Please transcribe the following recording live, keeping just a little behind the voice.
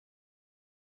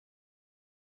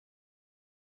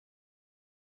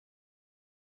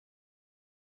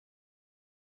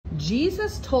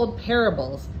Jesus told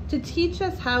parables to teach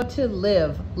us how to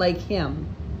live like him.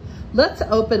 Let's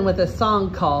open with a song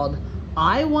called,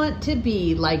 "I Want to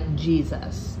Be Like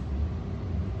Jesus."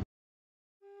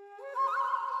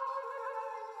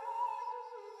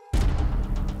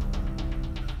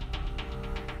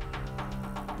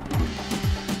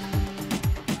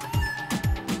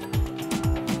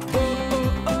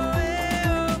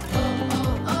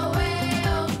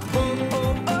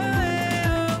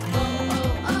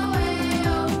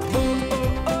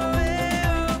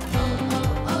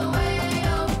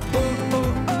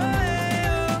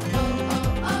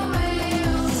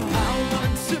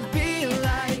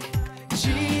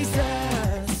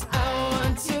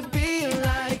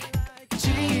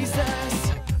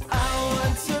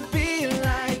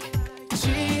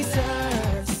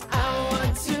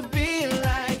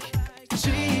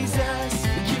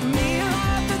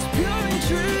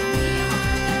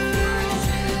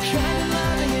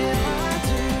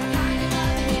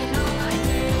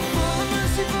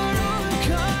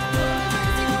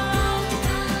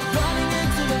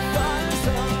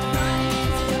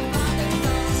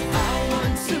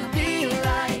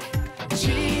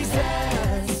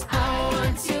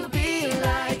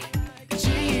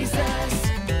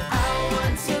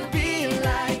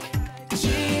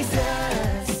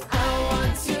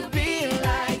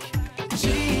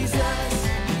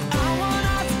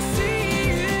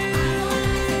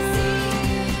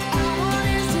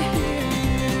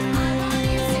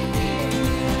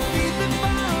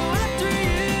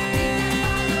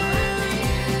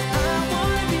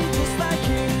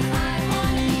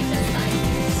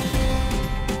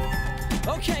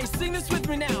 Okay, sing this with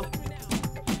me now.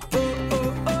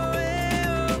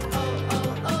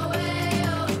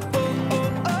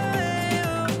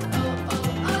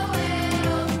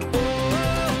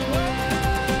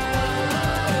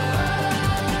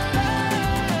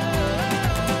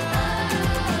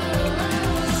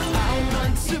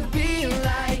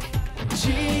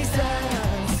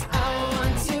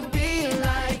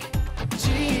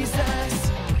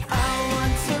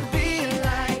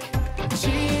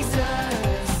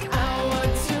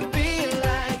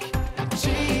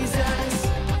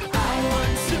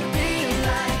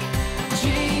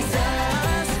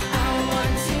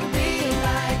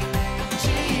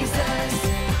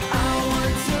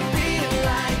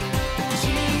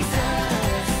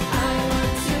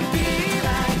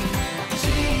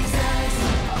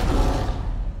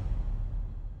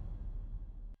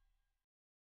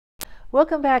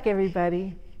 Welcome back,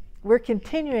 everybody. We're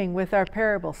continuing with our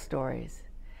parable stories.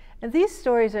 And these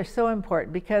stories are so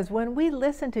important because when we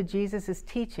listen to Jesus'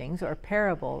 teachings or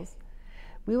parables,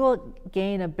 we will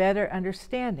gain a better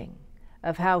understanding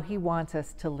of how he wants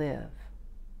us to live.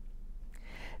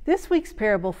 This week's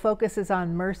parable focuses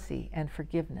on mercy and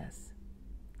forgiveness.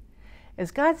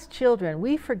 As God's children,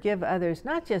 we forgive others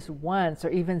not just once or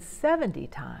even 70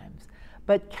 times,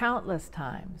 but countless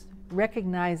times,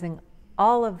 recognizing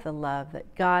all of the love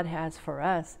that God has for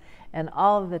us and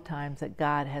all of the times that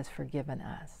God has forgiven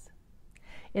us.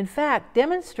 In fact,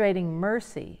 demonstrating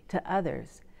mercy to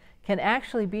others can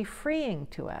actually be freeing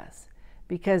to us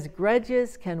because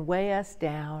grudges can weigh us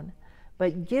down,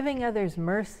 but giving others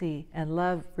mercy and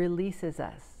love releases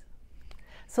us.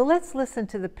 So let's listen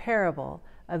to the parable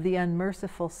of the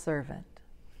unmerciful servant.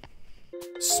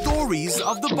 Stories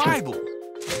of the Bible.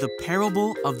 The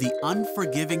parable of the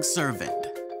unforgiving servant.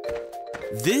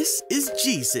 This is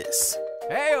Jesus,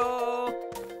 Hey-o!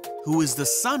 who is the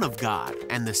Son of God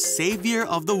and the Savior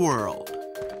of the world.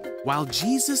 While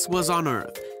Jesus was on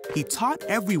earth, he taught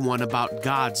everyone about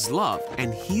God's love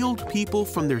and healed people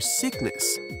from their sickness.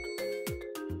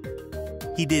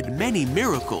 He did many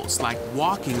miracles like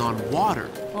walking on water.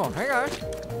 Oh, hey guys.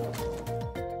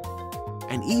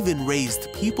 And even raised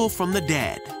people from the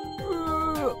dead.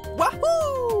 Wahoo!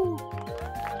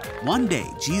 One day,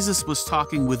 Jesus was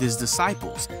talking with his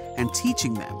disciples and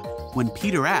teaching them when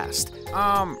Peter asked,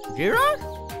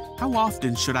 Gira? "How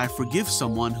often should I forgive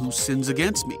someone who sins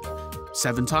against me?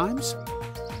 7 times?"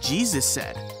 Jesus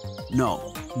said,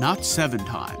 "No, not 7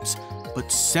 times,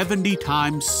 but 70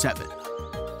 times 7.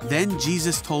 Then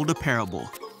Jesus told a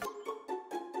parable.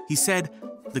 He said,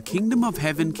 "The kingdom of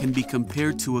heaven can be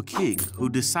compared to a king who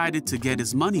decided to get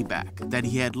his money back that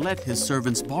he had let his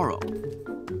servants borrow.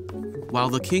 While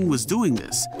the king was doing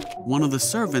this, one of the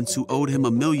servants who owed him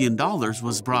 $1 million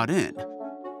was brought in.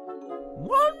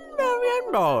 $1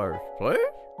 million, please?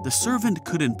 The servant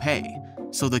couldn't pay,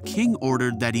 so the king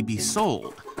ordered that he be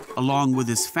sold, along with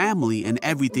his family and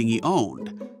everything he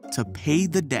owned, to pay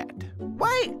the debt.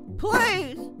 Wait,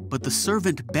 please! But the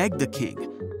servant begged the king,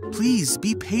 "Please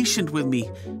be patient with me,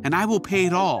 and I will pay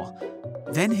it all."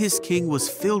 Then his king was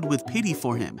filled with pity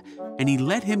for him, and he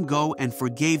let him go and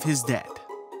forgave his debt.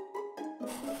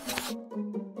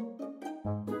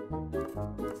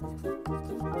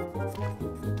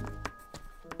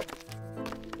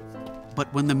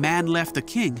 But when the man left the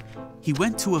king, he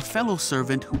went to a fellow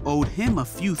servant who owed him a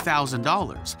few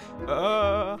 $1,000s.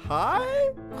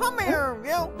 Hi? Come here,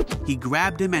 you. He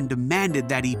grabbed him and demanded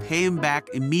that he pay him back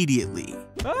immediately.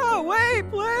 Oh, wait,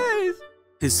 please.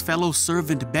 His fellow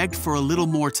servant begged for a little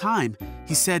more time.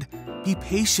 He said, "Be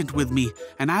patient with me,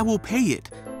 and I will pay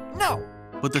it." No.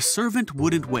 But the servant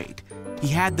wouldn't wait. He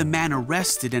had the man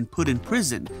arrested and put in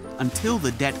prison until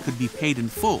the debt could be paid in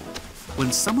full.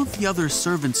 When some of the other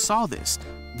servants saw this,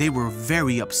 they were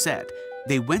very upset.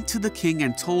 They went to the king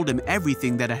and told him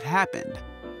everything that had happened.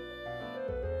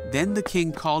 Then the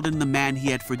king called in the man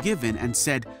he had forgiven and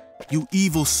said, "You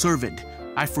evil servant,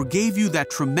 I forgave you that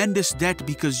tremendous debt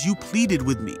because you pleaded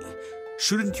with me.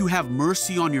 Shouldn't you have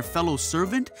mercy on your fellow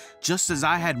servant, just as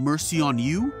I had mercy on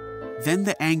you?" Then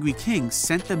the angry king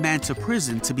sent the man to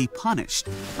prison to be punished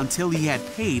until he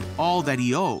had paid all that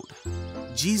he owed.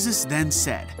 Jesus then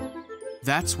said,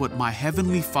 "That's what my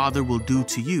heavenly Father will do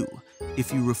to you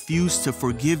if you refuse to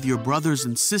forgive your brothers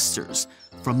and sisters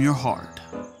from your heart."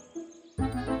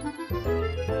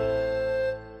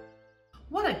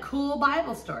 What a cool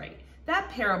Bible story. That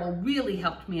parable really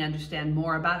helped me understand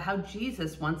more about how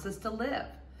Jesus wants us to live.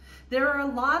 There are a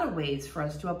lot of ways for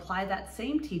us to apply that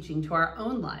same teaching to our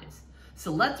own lives.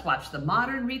 So let's watch the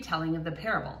modern retelling of the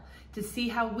parable to see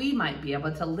how we might be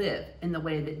able to live in the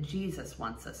way that Jesus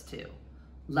wants us to.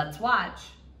 Let's watch.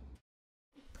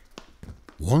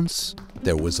 Once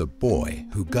there was a boy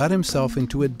who got himself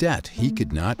into a debt he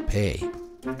could not pay.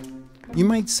 You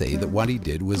might say that what he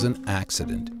did was an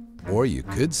accident, or you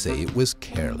could say it was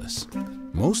careless.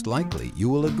 Most likely you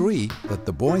will agree that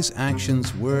the boy's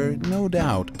actions were, no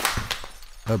doubt,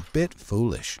 a bit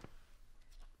foolish.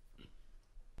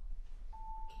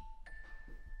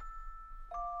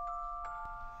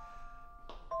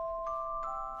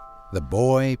 The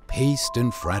boy paced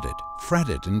and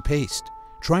fretted and paced,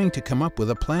 trying to come up with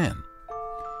a plan.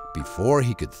 Before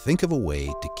he could think of a way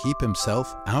to keep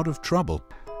himself out of trouble,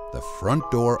 the front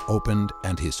door opened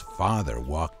and his father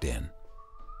walked in.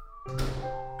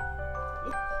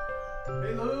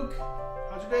 Hey Luke,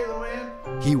 how's your day, little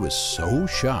man? He was so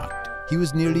shocked, he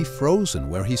was nearly frozen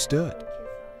where he stood.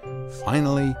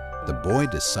 Finally, the boy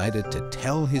decided to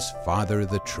tell his father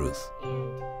the truth.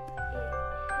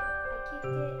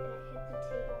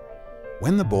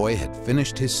 When the boy had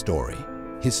finished his story,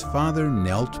 his father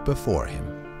knelt before him,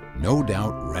 no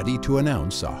doubt ready to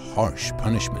announce a harsh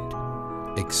punishment.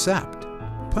 Except,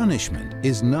 punishment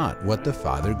is not what the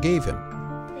father gave him.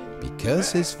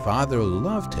 Because his father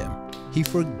loved him, he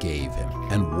forgave him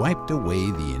and wiped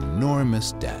away the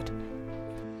enormous debt.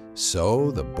 So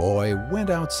the boy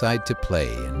went outside to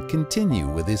play and continue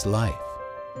with his life.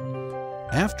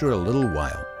 After a little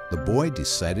while, the boy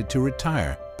decided to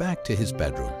retire back to his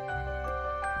bedroom.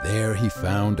 There he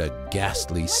found a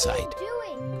ghastly sight.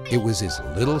 It was his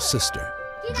little sister,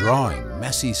 drawing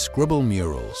messy scribble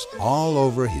murals all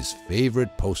over his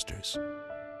favorite posters.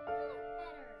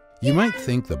 You might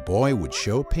think the boy would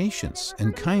show patience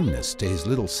and kindness to his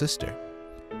little sister.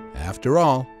 After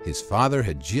all, his father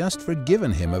had just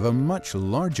forgiven him of a much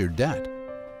larger debt.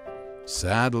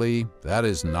 Sadly, that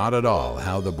is not at all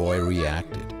how the boy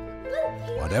reacted.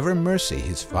 Whatever mercy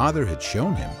his father had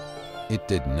shown him, it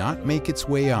did not make its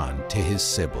way on to his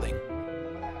sibling.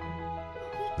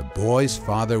 The boy's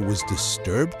father was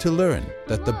disturbed to learn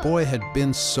that the boy had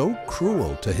been so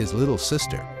cruel to his little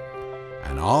sister,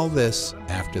 and all this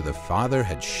after the father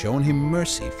had shown him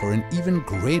mercy for an even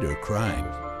greater crime.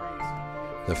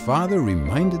 The father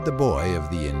reminded the boy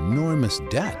of the enormous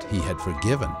debt he had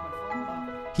forgiven.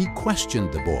 He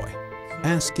questioned the boy,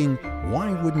 asking,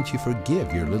 "Why wouldn't you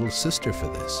forgive your little sister for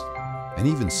this, an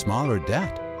even smaller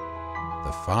debt?"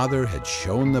 The father had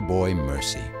shown the boy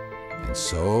mercy, and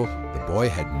so the boy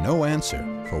had no answer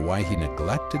for why he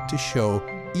neglected to show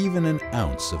even an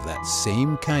ounce of that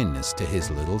same kindness to his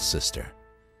little sister.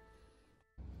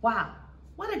 Wow,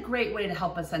 what a great way to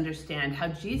help us understand how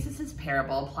Jesus'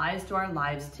 parable applies to our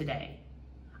lives today.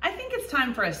 I think it's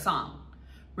time for a song.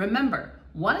 Remember,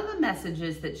 one of the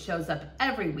messages that shows up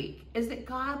every week is that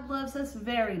God loves us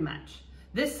very much.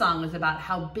 This song is about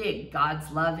how big God's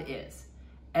love is.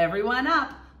 Everyone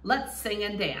up, let's sing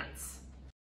and dance.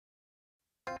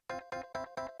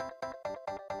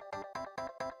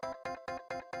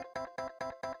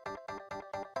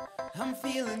 I'm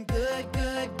feeling good,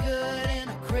 good, good in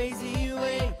a crazy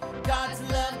way. God's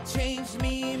love changed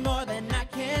me more than I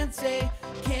can say.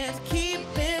 Can't keep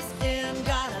this in,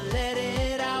 gotta let it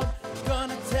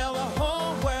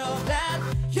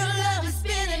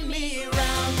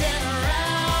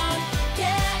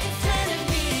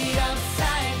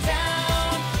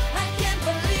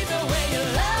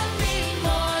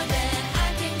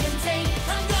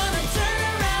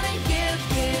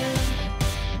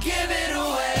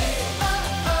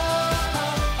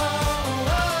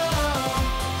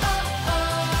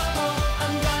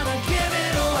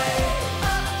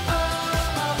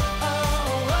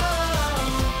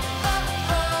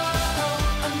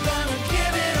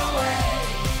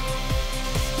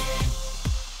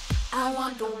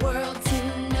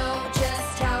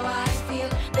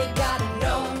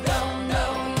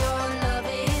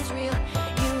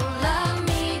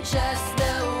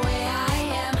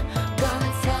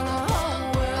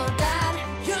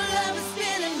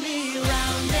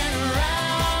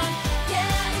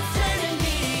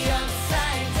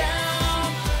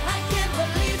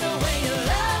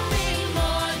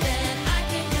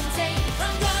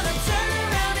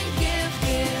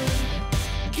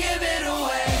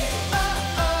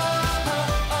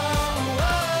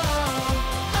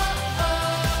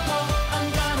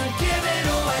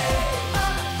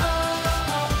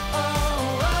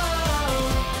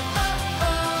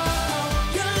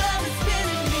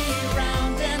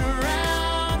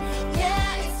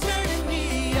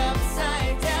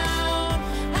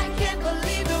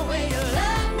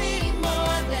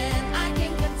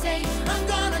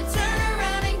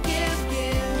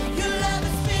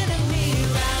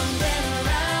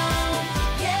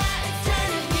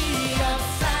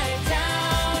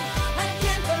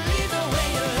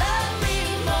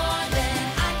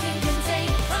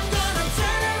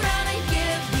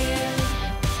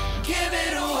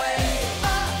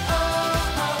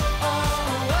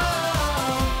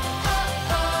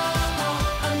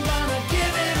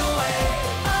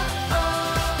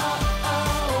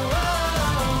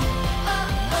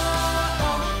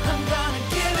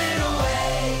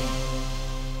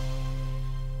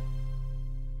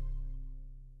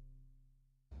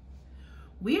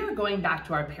We are going back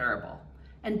to our parable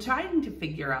and trying to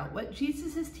figure out what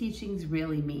Jesus' teachings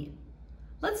really mean.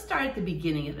 Let's start at the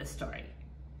beginning of the story.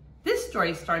 This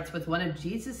story starts with one of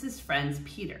Jesus' friends,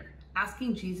 Peter,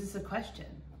 asking Jesus a question.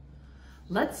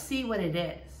 Let's see what it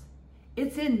is.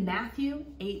 It's in Matthew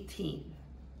 18.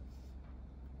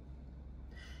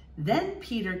 Then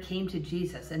Peter came to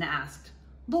Jesus and asked,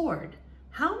 "Lord,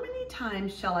 how many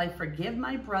times shall I forgive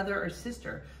my brother or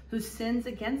sister who sins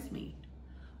against me?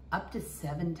 Up to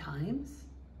 7 times?"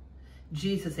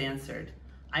 Jesus answered,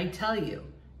 "I tell you,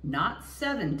 not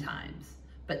 7 times,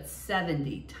 but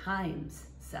 70 times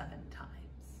 7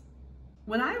 times.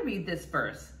 When I read this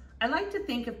verse, I like to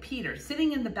think of Peter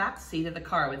sitting in the back seat of the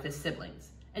car with his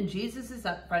siblings, and Jesus is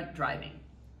up front driving.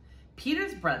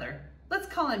 Peter's brother, let's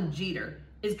call him Jeter,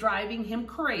 is driving him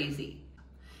crazy.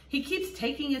 He keeps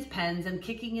taking his pens and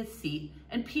kicking his seat,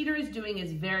 and Peter is doing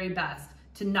his very best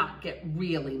to not get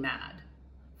really mad.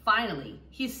 Finally,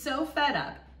 he's so fed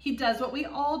up, he does what we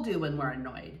all do when we're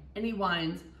annoyed, and he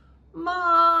whines,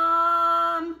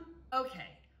 "Mom!"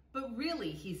 Okay, but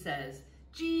really he says,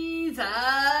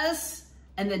 "Jesus!"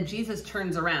 And then Jesus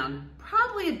turns around,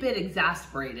 probably a bit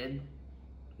exasperated.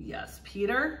 "Yes,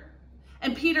 Peter?"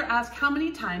 And Peter asks how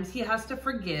many times he has to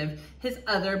forgive his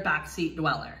other backseat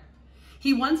dweller.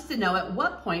 He wants to know at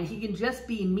what point he can just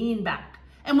be mean back,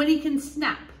 and when he can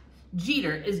snap.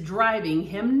 Jeter is driving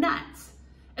him nuts.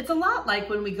 It's a lot like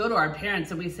when we go to our parents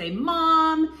and we say,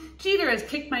 "Mom, Jeter has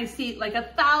kicked my seat like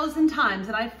 1,000 times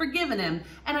and I've forgiven him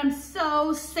and I'm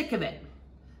so sick of it."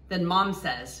 Then Mom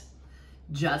says,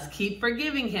 "Just keep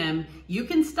forgiving him. You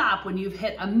can stop when you've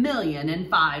hit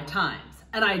 1,000,005 times,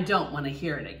 and I don't want to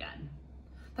hear it again."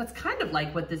 That's kind of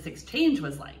like what this exchange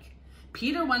was like.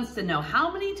 Peter wants to know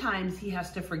how many times he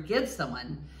has to forgive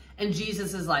someone, and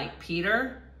Jesus is like,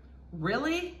 "Peter,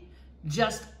 really?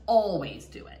 Just always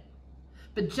do it."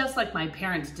 But just like my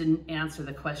parents didn't answer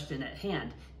the question at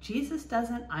hand, Jesus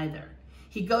doesn't either.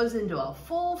 He goes into a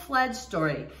full-fledged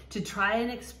story to try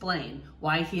and explain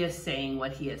why he is saying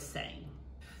what he is saying.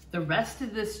 The rest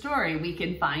of the story we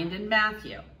can find in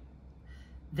Matthew.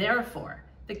 "Therefore,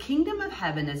 the kingdom of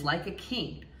heaven is like a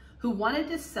king who wanted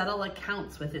to settle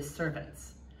accounts with his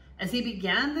servants. As he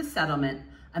began the settlement,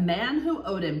 a man who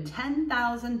owed him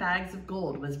 10,000 bags of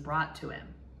gold was brought to him.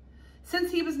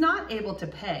 Since he was not able to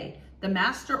pay, the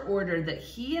master ordered that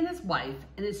he and his wife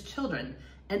and his children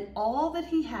and all that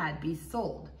he had be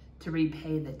sold to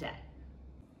repay the debt."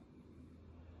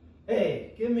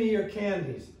 "Hey, give me your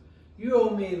candies. You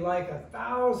owe me like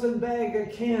 1,000 bags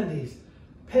of candies.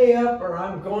 Pay up or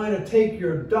I'm going to take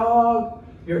your dog,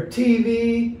 your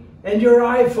TV, and your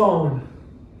iPhone."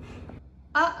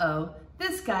 Uh-oh,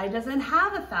 this guy doesn't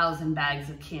have 1,000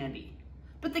 bags of candy,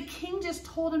 but the king just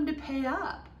told him to pay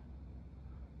up.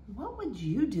 What would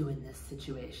you do in this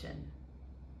situation?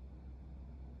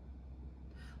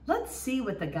 Let's see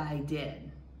what the guy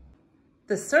did.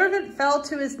 The servant fell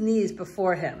to his knees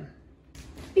before him.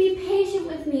 "Be patient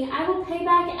with me. I will pay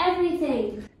back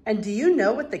everything." And do you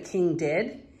know what the king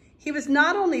did? He was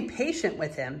not only patient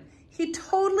with him, he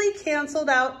totally canceled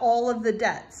out all of the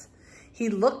debts. He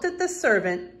looked at the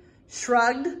servant,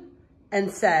 shrugged, and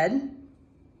said,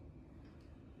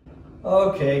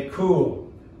 "Okay,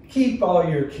 cool. Keep all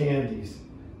your candies.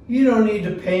 You don't need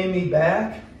to pay me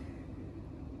back."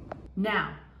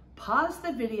 Now, pause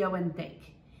the video and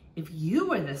think. If you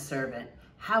were the servant,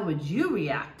 how would you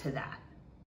react to that?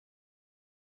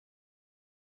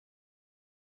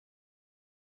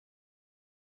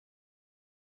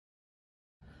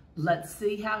 Let's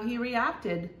see how he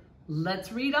reacted.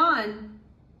 Let's read on.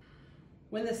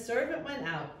 When the servant went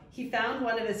out, he found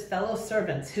one of his fellow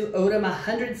servants who owed him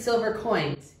 100 silver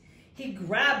coins. He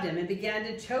grabbed him and began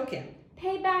to choke him.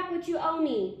 "Pay back what you owe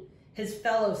me." His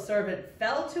fellow servant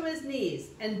fell to his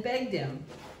knees and begged him,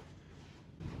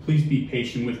 "Please be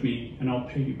patient with me and I'll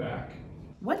pay you back."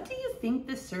 What do you think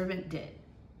the servant did?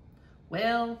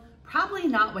 Well, probably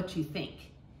not what you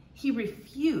think. He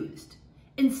refused.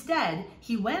 Instead,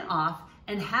 he went off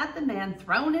and had the man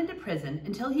thrown into prison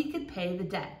until he could pay the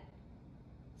debt.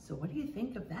 So what do you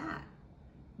think of that?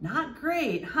 Not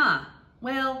great, huh?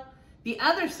 Well, the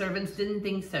other servants didn't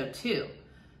think so too.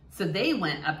 So they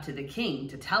went up to the king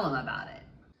to tell him about it.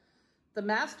 The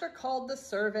master called the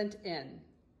servant in.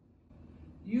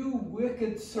 "You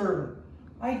wicked servant.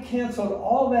 I canceled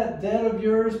all that debt of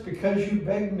yours because you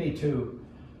begged me to.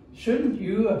 Shouldn't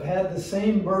you have had the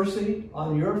same mercy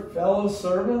on your fellow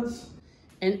servants?"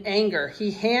 In anger,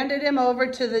 he handed him over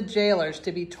to the jailers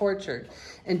to be tortured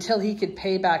until he could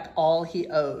pay back all he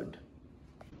owed.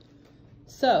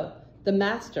 So the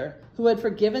master, who had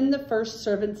forgiven the first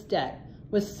servant's debt,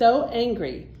 was so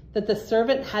angry that the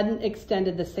servant hadn't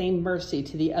extended the same mercy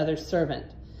to the other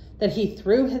servant, that he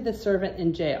threw the servant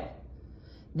in jail.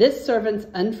 This servant's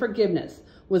unforgiveness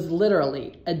was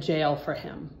literally a jail for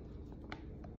him.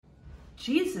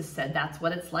 Jesus said that's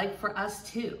what it's like for us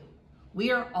too.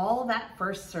 We are all that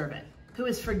first servant who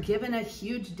is forgiven a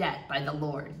huge debt by the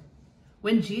Lord.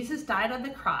 When Jesus died on the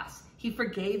cross, he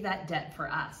forgave that debt for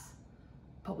us.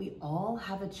 But we all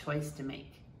have a choice to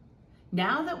make.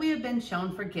 Now that we have been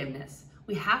shown forgiveness,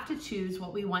 we have to choose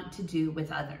what we want to do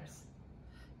with others.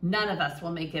 None of us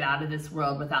will make it out of this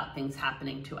world without things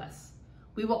happening to us.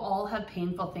 We will all have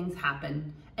painful things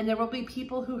happen, and there will be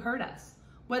people who hurt us,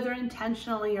 whether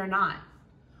intentionally or not.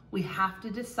 We have to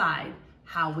decide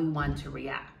how we want to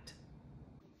react.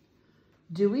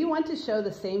 Do we want to show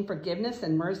the same forgiveness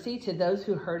and mercy to those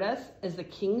who hurt us as the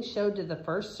king showed to the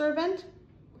first servant?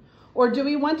 Or do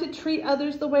we want to treat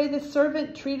others the way the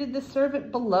servant treated the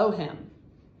servant below him?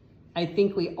 I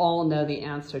think we all know the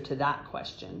answer to that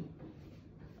question.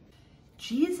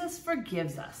 Jesus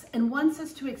forgives us and wants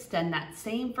us to extend that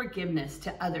same forgiveness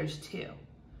to others too.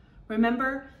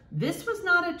 Remember, this was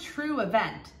not a true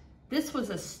event. This was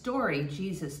a story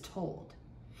Jesus told.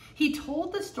 He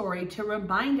told the story to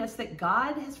remind us that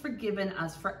God has forgiven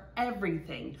us for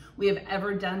everything we have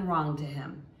ever done wrong to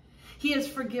him. He has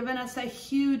forgiven us a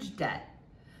huge debt.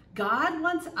 God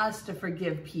wants us to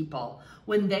forgive people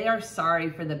when they are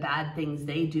sorry for the bad things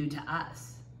they do to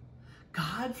us.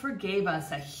 God forgave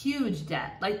us a huge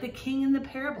debt like the king in the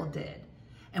parable did,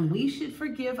 and we should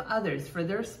forgive others for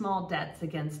their small debts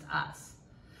against us.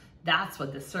 That's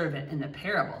what the servant in the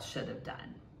parable should have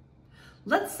done.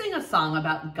 Let's sing a song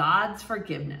about God's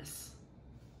forgiveness.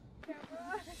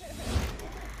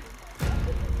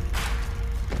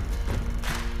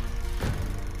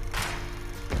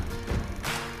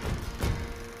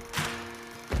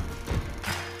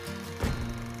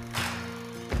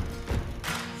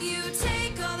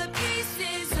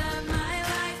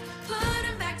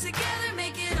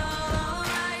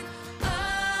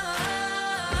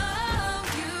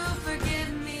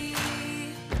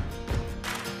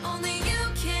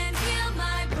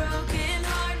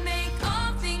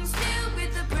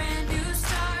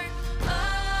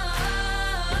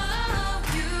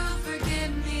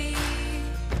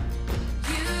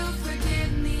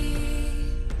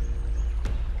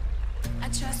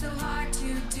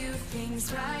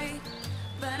 Right,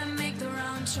 but I make the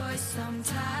wrong choice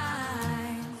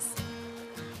sometimes,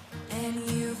 and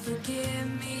you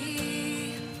forgive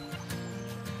me.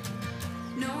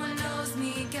 No one knows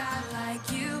me, God,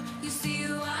 like you. You see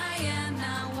who I am,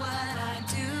 not what I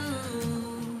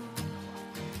do,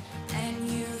 and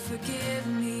you forgive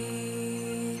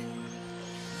me.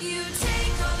 You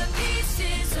take all the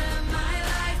pieces of my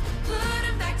life, put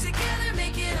them back together,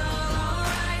 make it all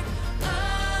alright.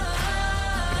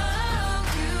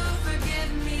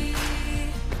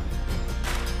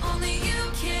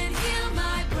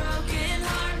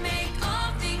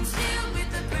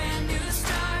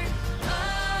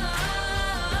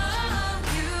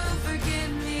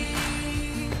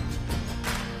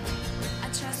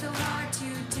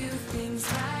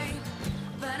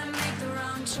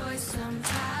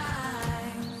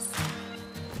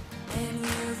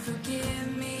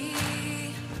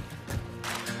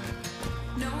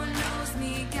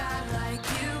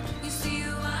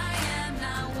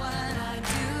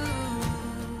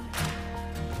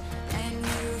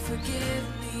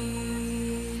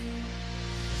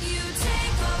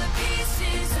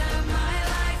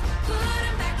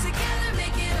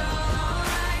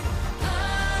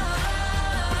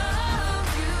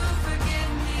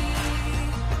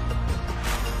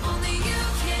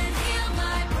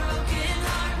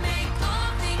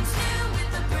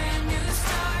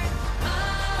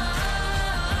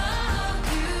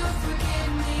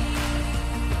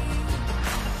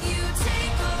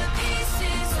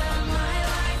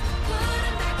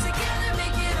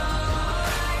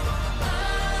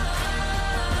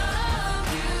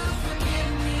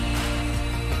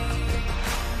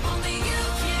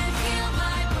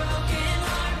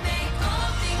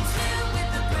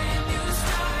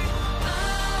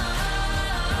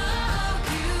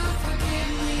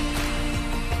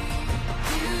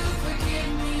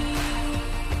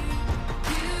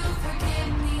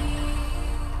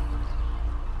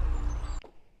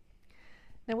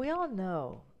 Now, we all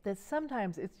know that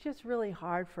sometimes it's just really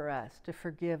hard for us to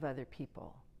forgive other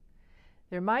people.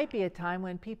 There might be a time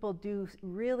when people do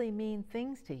really mean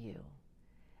things to you,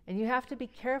 and you have to be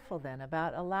careful then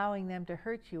about allowing them to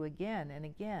hurt you again and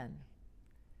again.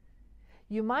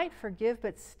 You might forgive,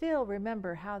 but still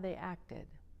remember how they acted.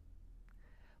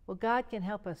 Well, God can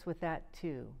help us with that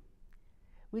too.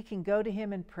 We can go to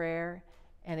him in prayer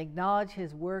and acknowledge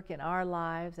his work in our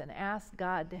lives and ask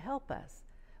God to help us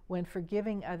when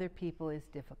forgiving other people is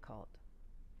difficult.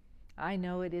 I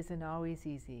know it isn't always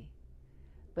easy,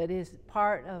 but it is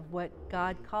part of what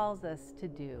God calls us to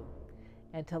do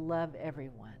and to love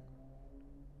everyone.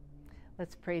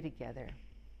 Let's pray together.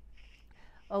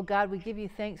 Oh God, we give you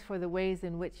thanks for the ways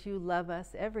in which you love us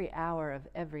every hour of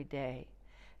every day.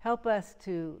 Help us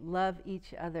to love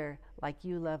each other like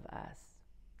you love us.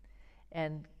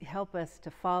 And help us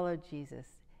to follow Jesus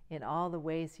in all the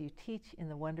ways you teach in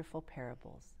the wonderful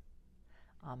parables.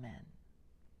 Amen.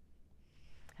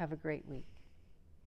 Have a great week.